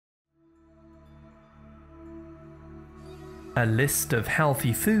A list of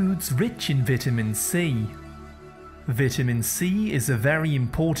healthy foods rich in vitamin C. Vitamin C is a very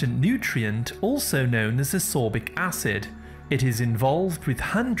important nutrient, also known as ascorbic acid. It is involved with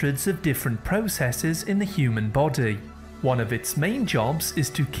hundreds of different processes in the human body. One of its main jobs is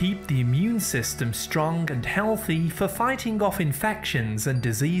to keep the immune system strong and healthy for fighting off infections and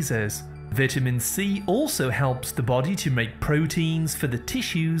diseases. Vitamin C also helps the body to make proteins for the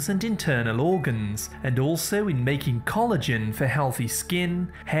tissues and internal organs, and also in making collagen for healthy skin,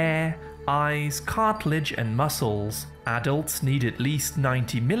 hair, eyes, cartilage and muscles. Adults need at least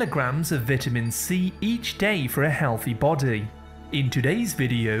 90 milligrams of vitamin C each day for a healthy body. In today's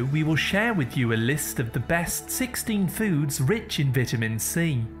video, we will share with you a list of the best 16 foods rich in vitamin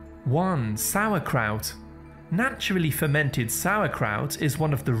C. 1. Sauerkraut. Naturally fermented sauerkraut is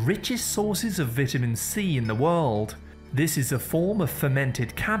one of the richest sources of vitamin C in the world. This is a form of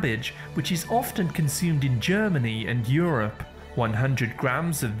fermented cabbage which is often consumed in Germany and Europe. 100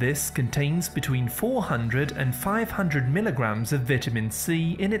 grams of this contains between 400 and 500 milligrams of vitamin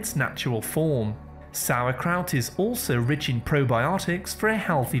C in its natural form. Sauerkraut is also rich in probiotics for a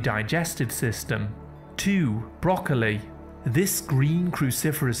healthy digestive system. 2. Broccoli. This green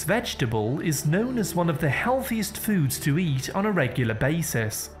cruciferous vegetable is known as one of the healthiest foods to eat on a regular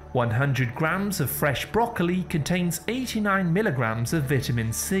basis. 100 grams of fresh broccoli contains 89 milligrams of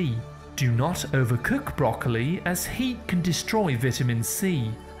vitamin C. Do not overcook broccoli as heat can destroy vitamin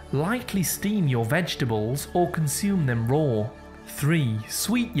C. Lightly steam your vegetables or consume them raw. 3.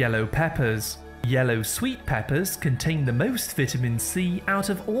 Sweet yellow peppers. Yellow sweet peppers contain the most vitamin C out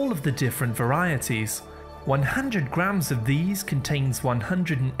of all of the different varieties. 100 grams of these contains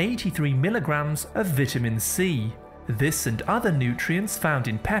 183 milligrams of vitamin C. This and other nutrients found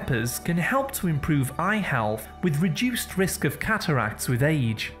in peppers can help to improve eye health with reduced risk of cataracts with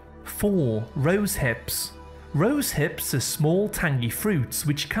age. 4. Rose hips. Rose hips are small tangy fruits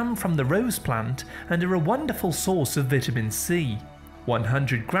which come from the rose plant and are a wonderful source of vitamin C.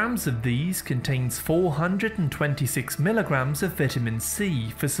 100 grams of these contains 426 milligrams of vitamin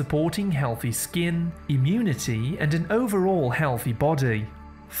C for supporting healthy skin, immunity and an overall healthy body.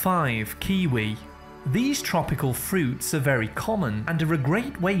 5. Kiwi. These tropical fruits are very common and are a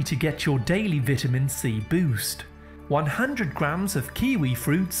great way to get your daily vitamin C boost. 100 grams of kiwi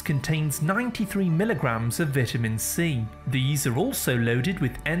fruits contains 93 milligrams of vitamin C. These are also loaded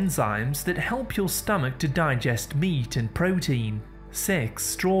with enzymes that help your stomach to digest meat and protein. 6.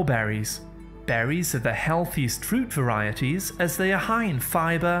 Strawberries. Berries are the healthiest fruit varieties as they are high in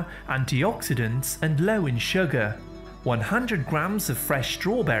fiber, antioxidants and low in sugar. 100 grams of fresh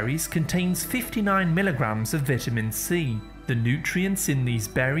strawberries contains 59 milligrams of vitamin C. The nutrients in these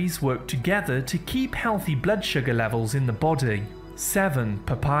berries work together to keep healthy blood sugar levels in the body. 7.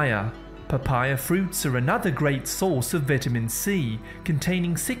 Papaya. Papaya fruits are another great source of vitamin C,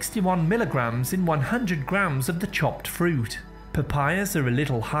 containing 61 milligrams in 100 grams of the chopped fruit. Papayas are a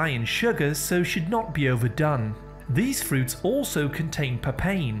little high in sugars, so should not be overdone. These fruits also contain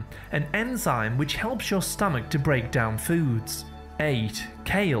papain, an enzyme which helps your stomach to break down foods. 8.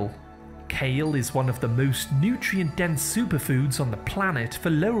 Kale. Kale is one of the most nutrient-dense superfoods on the planet for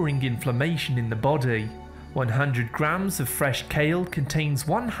lowering inflammation in the body. 100 grams of fresh kale contains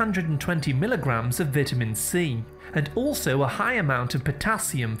 120 milligrams of vitamin C, and also a high amount of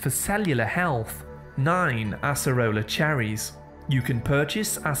potassium for cellular health. 9. Acerola cherries. You can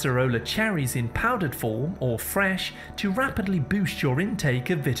purchase Acerola cherries in powdered form or fresh to rapidly boost your intake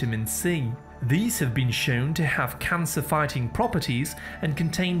of vitamin C. These have been shown to have cancer-fighting properties and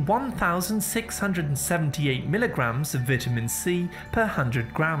contain 1,678 milligrams of vitamin C per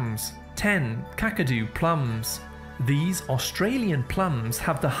 100 grams. 10. Kakadu plums. These Australian plums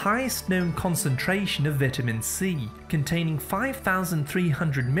have the highest known concentration of vitamin C, containing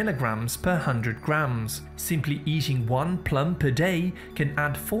 5,300 milligrams per 100 grams. Simply eating one plum per day can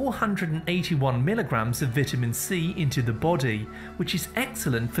add 481 milligrams of vitamin C into the body, which is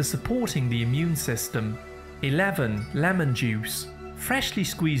excellent for supporting the immune system. 11. Lemon juice. Freshly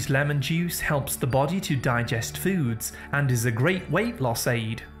squeezed lemon juice helps the body to digest foods and is a great weight loss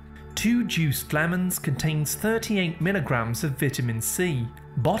aid. 2 juiced lemons contains 38 milligrams of vitamin C.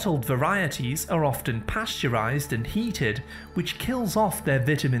 Bottled varieties are often pasteurized and heated, which kills off their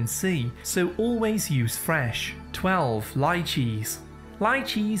vitamin C, so always use fresh. 12. Lychees.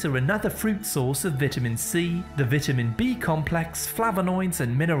 Lychees are another fruit source of vitamin C, the vitamin B complex, flavonoids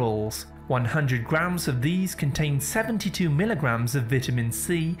and minerals. 100 grams of these contain 72 milligrams of vitamin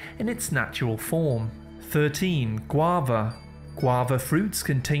C in its natural form. 13. Guava. Guava fruits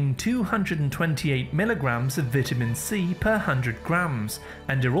contain 228 mg of vitamin C per 100 grams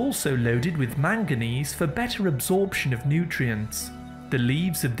and are also loaded with manganese for better absorption of nutrients. The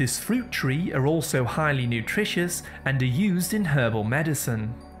leaves of this fruit tree are also highly nutritious and are used in herbal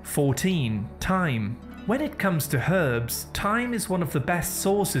medicine. 14. Thyme. When it comes to herbs, thyme is one of the best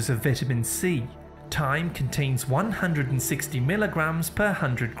sources of vitamin C. Thyme contains 160 mg per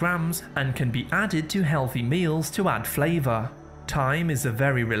 100 grams and can be added to healthy meals to add flavour. Thyme is a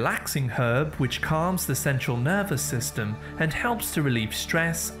very relaxing herb which calms the central nervous system and helps to relieve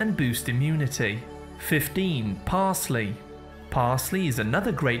stress and boost immunity. 15. Parsley. Parsley is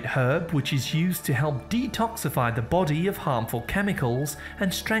another great herb which is used to help detoxify the body of harmful chemicals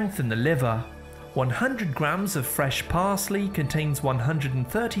and strengthen the liver. 100 grams of fresh parsley contains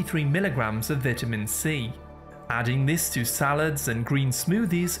 133 mg of vitamin C. Adding this to salads and green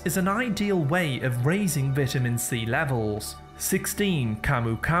smoothies is an ideal way of raising vitamin C levels. 16.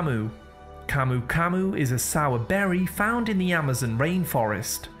 Camu Camu. Camu Camu is a sour berry found in the Amazon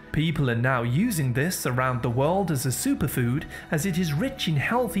rainforest. People are now using this around the world as a superfood as it is rich in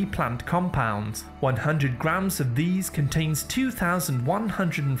healthy plant compounds. 100 grams of these contains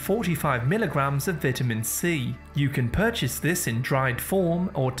 2,145 mg of vitamin C. You can purchase this in dried form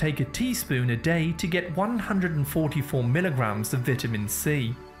or take a teaspoon a day to get 144 mg of vitamin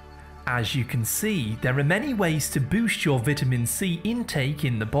C. As you can see, there are many ways to boost your vitamin C intake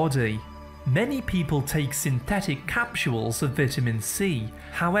in the body. Many people take synthetic capsules of vitamin C,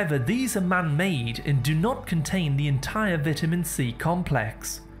 however these are man-made and do not contain the entire vitamin C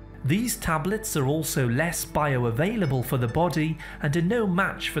complex. These tablets are also less bioavailable for the body and are no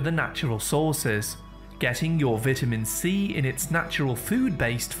match for the natural sources. Getting your vitamin C in its natural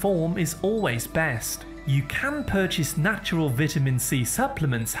food-based form is always best. You can purchase natural vitamin C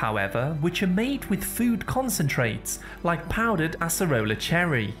supplements, however, which are made with food concentrates like powdered Acerola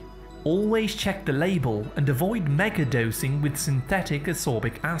Cherry. Always check the label and avoid mega dosing with synthetic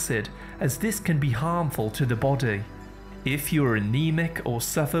ascorbic acid, as this can be harmful to the body. If you're anemic or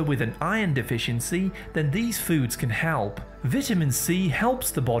suffer with an iron deficiency, then these foods can help. Vitamin C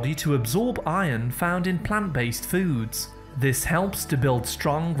helps the body to absorb iron found in plant-based foods. This helps to build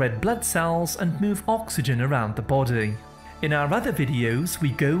strong red blood cells and move oxygen around the body. In our other videos, we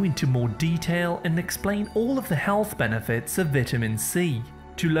go into more detail and explain all of the health benefits of vitamin C.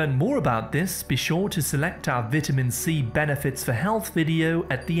 To learn more about this, be sure to select our vitamin C benefits for health video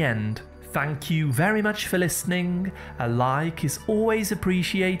at the end. Thank you very much for listening. A like is always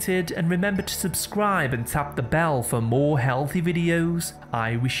appreciated, and remember to subscribe and tap the bell for more healthy videos.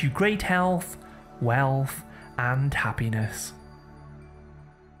 I wish you great health, wealth, and happiness.